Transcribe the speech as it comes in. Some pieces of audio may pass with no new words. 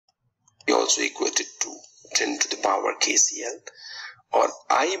we also equate it to 10 to the power kCl, or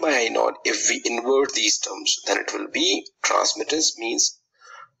I by I naught. If we invert these terms, then it will be transmittance, means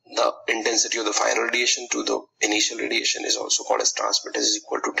the intensity of the final radiation to the initial radiation is also called as transmittance, is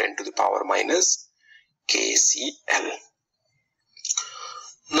equal to 10 to the power minus kCl.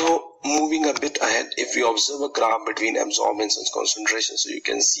 Now moving a bit ahead, if we observe a graph between absorbance and concentration, so you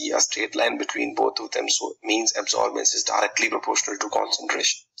can see a straight line between both of them, so it means absorbance is directly proportional to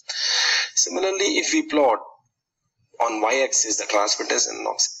concentration. Similarly, if we plot on y-axis the transmittance and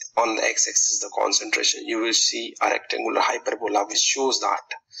on the x-axis the concentration, you will see a rectangular hyperbola which shows that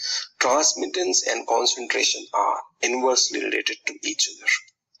transmittance and concentration are inversely related to each other.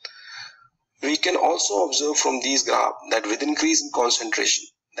 We can also observe from these graphs that with increase in concentration,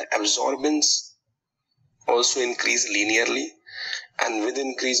 the absorbance also increase linearly, and with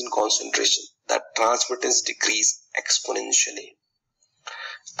increase in concentration, that transmittance decrease exponentially.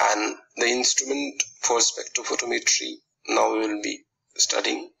 And the instrument for spectrophotometry now we will be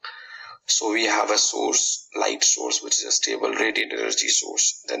studying. So we have a source, light source, which is a stable radiant energy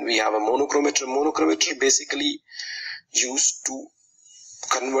source. Then we have a monochromator. Monochromator basically used to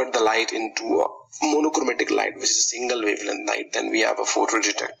convert the light into a monochromatic light, which is a single wavelength light. Then we have a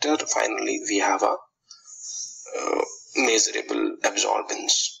photodetector. Finally, we have a measurable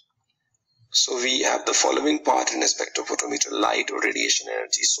absorbance. So we have the following part in a spectrophotometer: light or radiation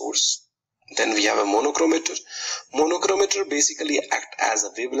energy source. Then we have a monochromator. Monochromator basically act as a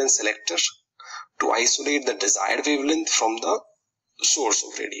wavelength selector to isolate the desired wavelength from the source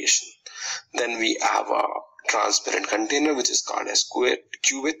of radiation. Then we have a transparent container, which is called as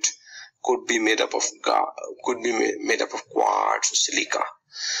cuvette, could be made up of quartz or silica.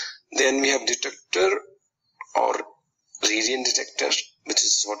 Then we have detector or radiant detector, which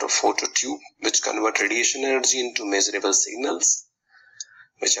is sort of photo tube, which convert radiation energy into measurable signals,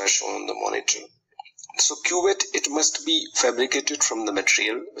 which are shown on the monitor. So cuvette, it must be fabricated from the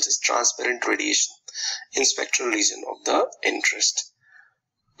material which is transparent radiation in spectral region of the interest.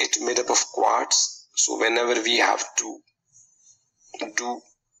 It made up of quartz. So whenever we have to do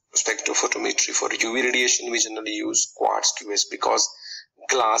spectrophotometry for UV radiation, we generally use quartz QS because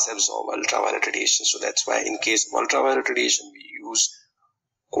glass absorb ultraviolet radiation. So that's why in case of ultraviolet radiation, we use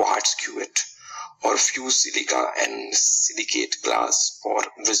quartz cuvette or fused silica and silicate glass for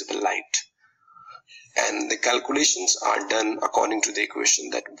visible light. And the calculations are done according to the equation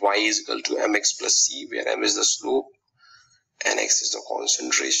that y is equal to mx plus c, where m is the slope and x is the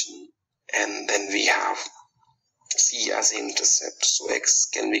concentration, and then we have c as the intercept. So x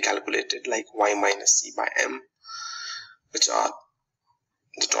can be calculated like y minus c by m, which are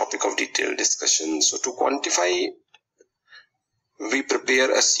the topic of detailed discussion. So to quantify, we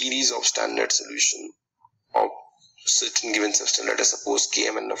prepare a series of standard solution of certain given substance, let us suppose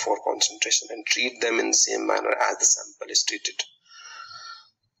Km and N4 concentration, and treat them in the same manner as the sample is treated.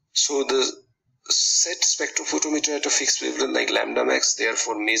 So the set spectrophotometer at a fixed wavelength like lambda max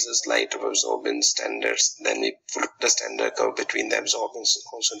therefore measures light of absorbance standards. Then we put the standard curve between the absorbance and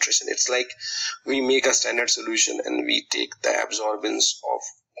concentration. It's like we make a standard solution and we take the absorbance of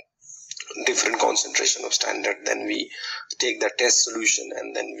different concentration of standard, then we take the test solution,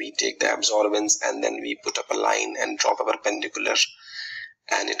 and then we take the absorbance, and then we put up a line and drop a perpendicular,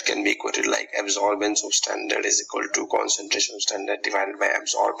 and it can be equated like absorbance of standard is equal to concentration of standard divided by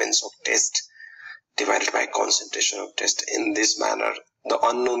absorbance of test divided by concentration of test. In this manner, the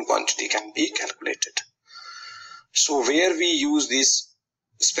unknown quantity can be calculated. So where we use this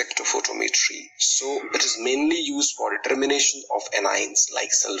spectrophotometry, so it is mainly used for determination of anions like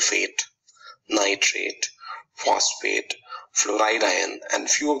sulfate, nitrate, phosphate, fluoride ion, and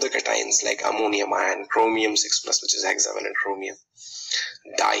few of the cations like ammonium ion, chromium 6+, which is hexavalent chromium,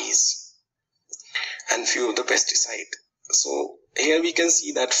 dyes, and few of the pesticide. So here we can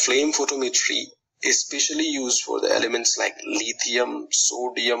see that flame photometry is specially used for the elements like lithium,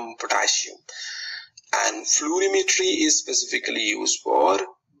 sodium, potassium, and fluorimetry is specifically used for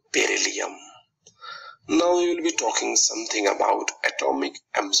beryllium. Now we will be talking something about atomic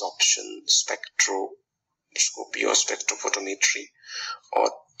absorption spectroscopy or spectrophotometry, or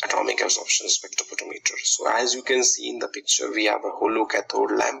atomic absorption spectrophotometer. So as you can see in the picture, we have a hollow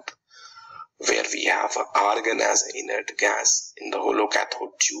cathode lamp where we have argon as an inert gas in the hollow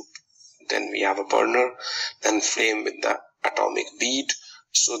cathode tube. Then we have a burner, then flame with the atomic bead.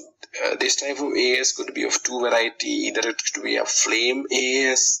 So this type of A.S. could be of two variety, either it could be a flame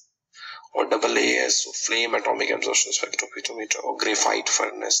A.S. or double A.S., so flame atomic absorption spectrophotometer, or graphite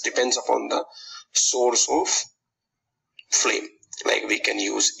furnace, depends upon the source of flame. Like we can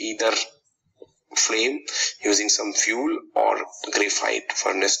use either flame using some fuel or graphite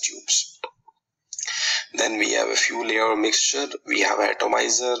furnace tubes. Then we have a few layer mixture. We have an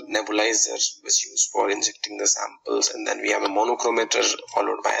atomizer, nebulizer, which is used for injecting the samples, and then we have a monochromator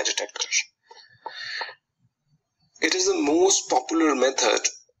followed by a detector. It is the most popular method.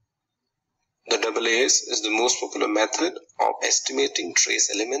 The A.S. is the most popular method of estimating trace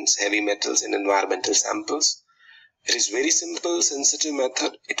elements, heavy metals in environmental samples. It is very simple, sensitive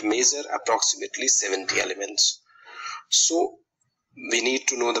method. It measures approximately 70 elements. So we need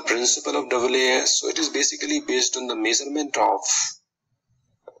to know the principle of A.S. So it is basically based on the measurement of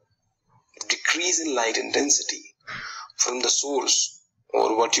decrease in light intensity from the source,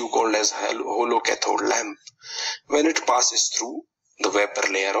 or what you call as hollow cathode lamp, when it passes through the vapor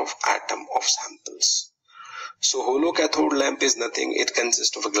layer of atom of samples. So hollow cathode lamp is nothing. It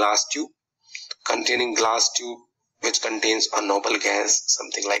consists of a glass tube which contains a noble gas,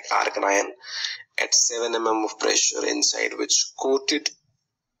 something like argon, at 7 mm of pressure inside, which coated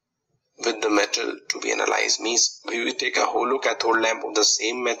with the metal to be analyzed. Means we will take a hollow cathode lamp of the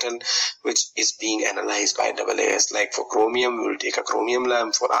same metal which is being analyzed by A.S. Like for chromium, we will take a chromium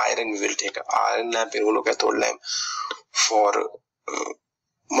lamp. For iron, we will take an iron lamp in hollow cathode lamp. For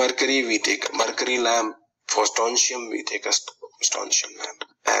mercury, we take a mercury lamp. For strontium, we take a strontium lamp,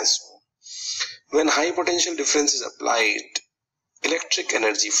 and so on. When high potential difference is applied, electric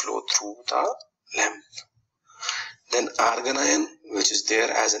energy flow through the lamp. Then argon ion, which is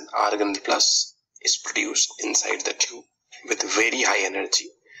there as an argon plus, is produced inside the tube with very high energy,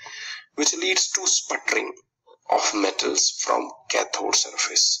 which leads to sputtering of metals from cathode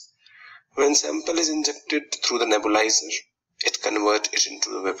surface. When sample is injected through the nebulizer, it converts it into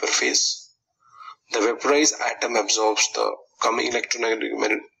the vapor phase. The vaporized atom absorbs the coming electromagnetic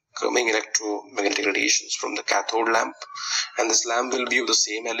radiations from the cathode lamp, and this lamp will be of the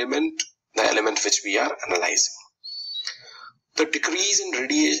same element, the element which we are analyzing. The decrease in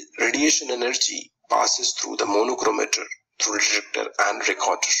radiation energy passes through the monochromator, through detector and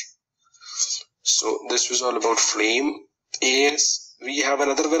recorder. So this was all about flame A.S. We have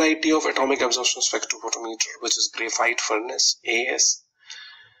another variety of atomic absorption spectrophotometer, which is graphite furnace A.S.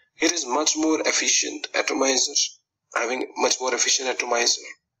 It is much more efficient atomizer, having much more efficient atomizer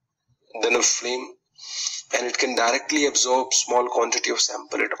than a flame, and it can directly absorb small quantity of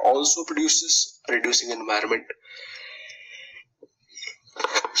sample. It also produces reducing environment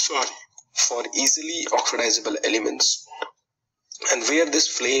for easily oxidizable elements. And where this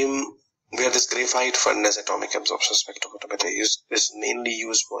graphite furnace atomic absorption spectrophotometer is mainly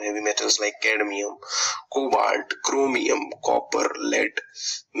used for heavy metals like cadmium, cobalt, chromium, copper, lead,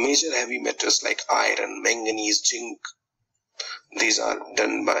 major heavy metals like iron, manganese, zinc. These are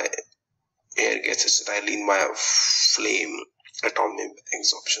done by air gas acetylene via flame atomic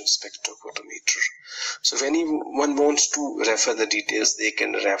absorption spectrophotometer. So if anyone wants to refer the details, they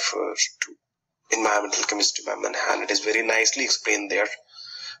can refer to environmental chemistry by Manhattan. It is very nicely explained there,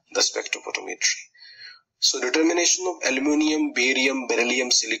 the spectrophotometry. So determination of aluminium, barium,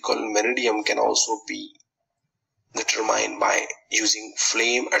 beryllium, silicon, vanadium can also be determined by using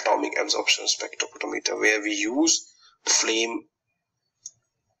flame atomic absorption spectrophotometer, where we use flame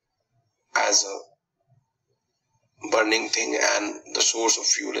as a burning thing, and the source of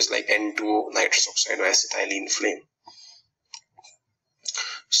fuel is like N2O, nitrous oxide or acetylene flame.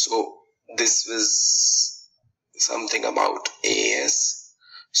 So this was something about A.S.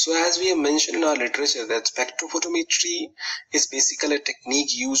 So as we have mentioned in our literature, that spectrophotometry is basically a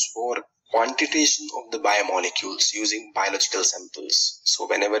technique used for quantitation of the biomolecules using biological samples. So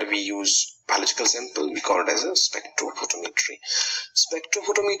whenever we use biological sample, we call it as a spectrophotometry.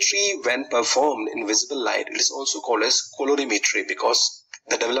 Spectrophotometry, when performed in visible light, it is also called as colorimetry, because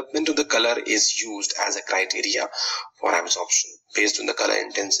the development of the color is used as a criteria for absorption. Based on the color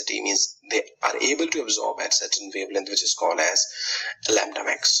intensity, means they are able to absorb at certain wavelength, which is called as lambda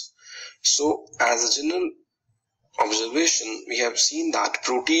max. So as a general observation, we have seen that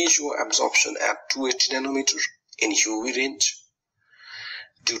proteins show absorption at 280 nanometer in UV range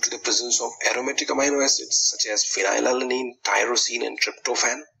due to the presence of aromatic amino acids such as phenylalanine, tyrosine and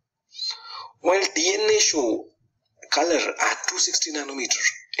tryptophan, while DNA show color at 260 nanometer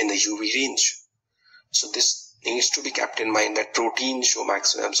in the UV range. So this needs to be kept in mind, that proteins show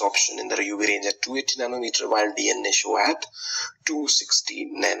maximum absorption in the UV range at 280 nanometer while DNA show at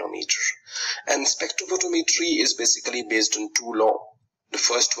 260 nanometer. And spectrophotometry is basically based on two laws. The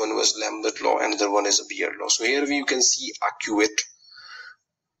first one was Lamberts Law, and the other one is a Beer law. So here you can see a cuvette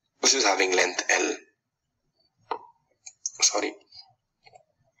which is having length L.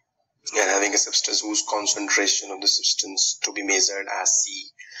 and having a substance whose concentration of the substance to be measured as C.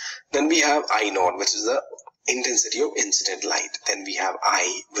 Then we have I naught, which is the intensity of incident light. Then we have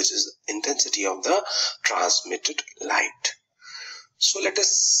I, which is the intensity of the transmitted light. So let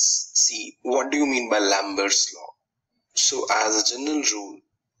us see, what do you mean by Lamberts law? So as a general rule,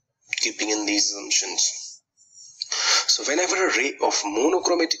 keeping in these assumptions, so whenever a ray of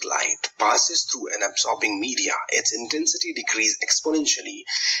monochromatic light passes through an absorbing media, its intensity decreases exponentially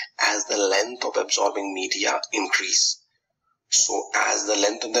as the length of absorbing media increase. So as the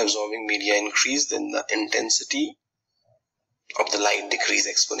length of the absorbing media increase, then the intensity of the light decrease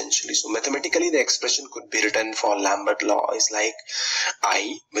exponentially. So mathematically the expression could be written for Lambert law is like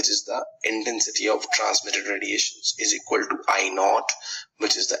I, which is the intensity of transmitted radiations, is equal to I naught,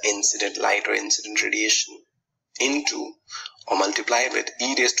 which is the incident light or incident radiation, into or multiplied with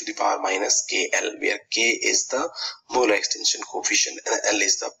e raised to the power minus KL, where K is the molar extension coefficient and L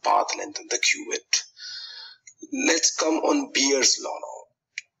is the path length of the qubit. Let's come on Perce law now.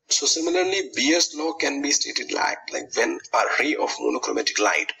 So similarly, Perce law can be stated like when a ray of monochromatic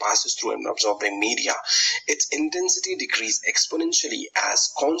light passes through an absorbing media, its intensity decreases exponentially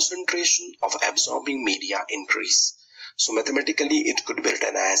as concentration of absorbing media increase. So mathematically it could be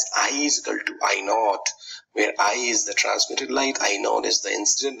written as I is equal to I naught, where I is the transmitted light, I naught is the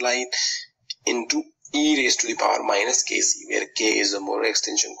incident light, into e raised to the power minus Kc, where K is the molar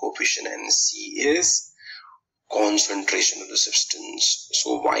extension coefficient and C is concentration of the substance.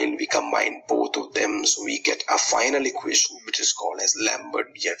 So while we combine both of them, so we get a final equation which is called as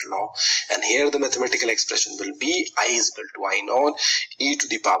Lambert-Beard law, and here the mathematical expression will be I is equal to I naught e to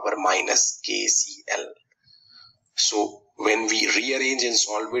the power minus KCL. So when we rearrange and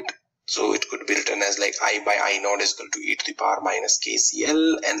solve it, so it could be written as like I by I naught is equal to e to the power minus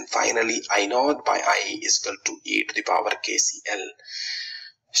KCL, and finally I naught by I is equal to e to the power KCL.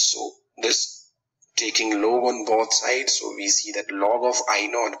 So this taking log on both sides, so we see that log of I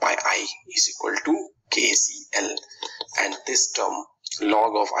naught by I is equal to KCL, and this term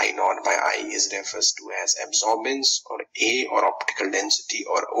log of I naught by I is refers to as absorbance or A, or optical density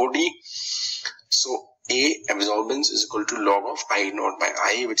or OD. So A, absorbance, is equal to log of I naught by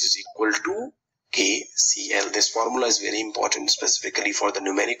I, which is equal to KCL. This formula is very important specifically for the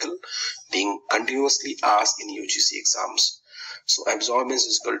numerical being continuously asked in UGC exams. So absorbance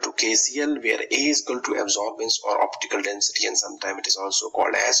is equal to KCL, where A is equal to absorbance or optical density, and sometimes it is also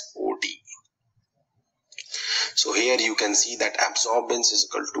called as OD. So here you can see that absorbance is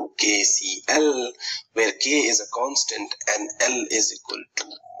equal to KCL, where K is a constant and L is equal to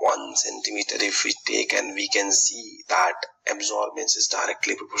 1 centimeter if we take, and we can see that absorbance is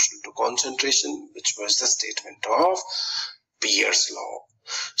directly proportional to concentration, which was the statement of Perce law.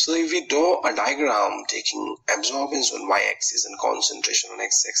 So if we draw a diagram taking absorbance on y-axis and concentration on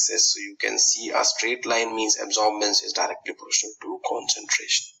x-axis, so you can see a straight line means absorbance is directly proportional to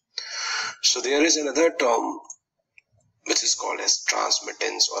concentration. So there is another term which is called as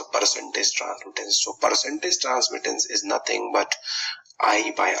transmittance or percentage transmittance. So percentage transmittance is nothing but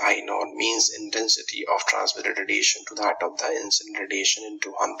I by I naught, means intensity of transmitted radiation to that of the incident radiation into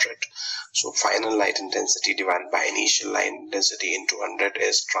 100. So final light intensity divided by initial light intensity into 100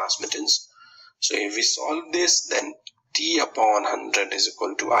 is transmittance. So if we solve this, then T upon 100 is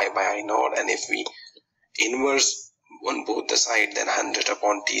equal to I by I naught, and if we inverse on both the side, then 100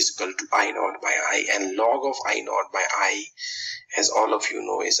 upon T is equal to I naught by I, and log of I naught by I, as all of you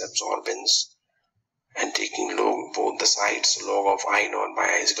know, is absorbance. And taking log both the sides, so log of I naught by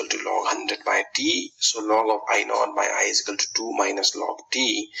I is equal to log 100 by T. So log of I naught by I is equal to 2 minus log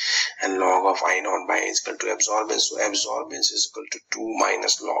T, and log of I naught by I is equal to absorbance. So absorbance is equal to 2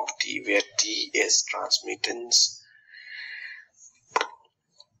 minus log T, where T is transmittance.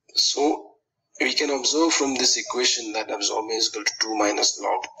 So we can observe from this equation that absorbance is equal to 2 minus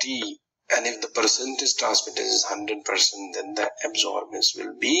log T, and if the percentage transmittance is 100%, then the absorbance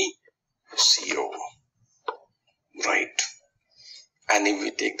will be 0. Right, and if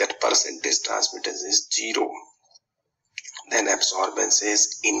we take that percentage transmittance is 0, then absorbance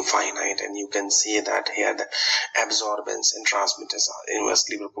is infinite, and you can see that here the absorbance and transmittance are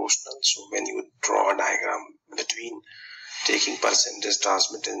inversely proportional. So when you draw a diagram between taking percentage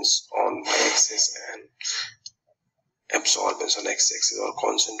transmittance on y-axis and absorbance on x-axis or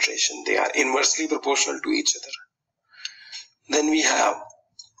concentration, they are inversely proportional to each other. Then we have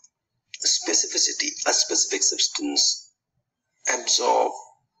specificity. A specific substance absorb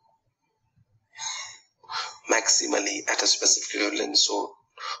maximally at a specific wavelength, so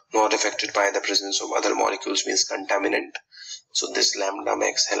not affected by the presence of other molecules, means contaminant. So this lambda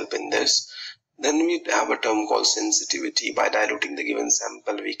max help in this. Then we have a term called sensitivity. By diluting the given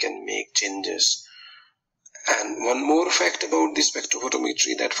sample, we can make changes. And one more fact about the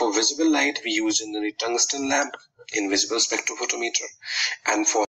spectrophotometry, that for visible light we use generally tungsten lamp, invisible spectrophotometer, and for